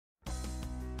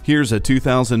Here's a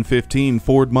 2015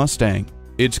 Ford Mustang.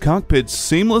 Its cockpit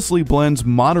seamlessly blends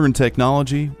modern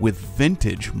technology with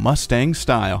vintage Mustang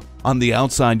style. On the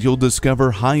outside, you'll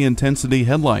discover high-intensity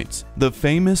headlights, the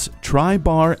famous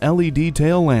tri-bar LED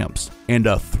tail lamps, and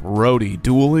a throaty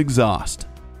dual exhaust.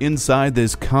 Inside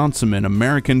this consummate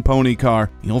American pony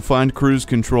car, you'll find cruise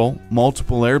control,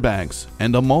 multiple airbags,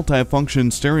 and a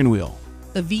multifunction steering wheel.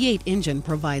 The V8 engine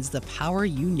provides the power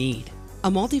you need. A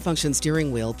multifunction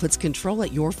steering wheel puts control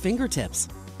at your fingertips.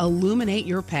 Illuminate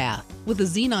your path with the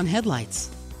xenon headlights.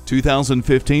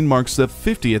 2015 marks the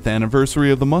 50th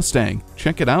anniversary of the Mustang.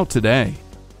 Check it out today.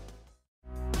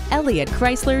 Elliott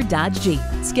Chrysler Dodge Jeep.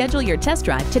 Schedule your test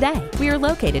drive today. We are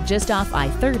located just off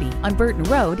I-30 on Burton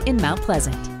Road in Mount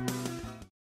Pleasant.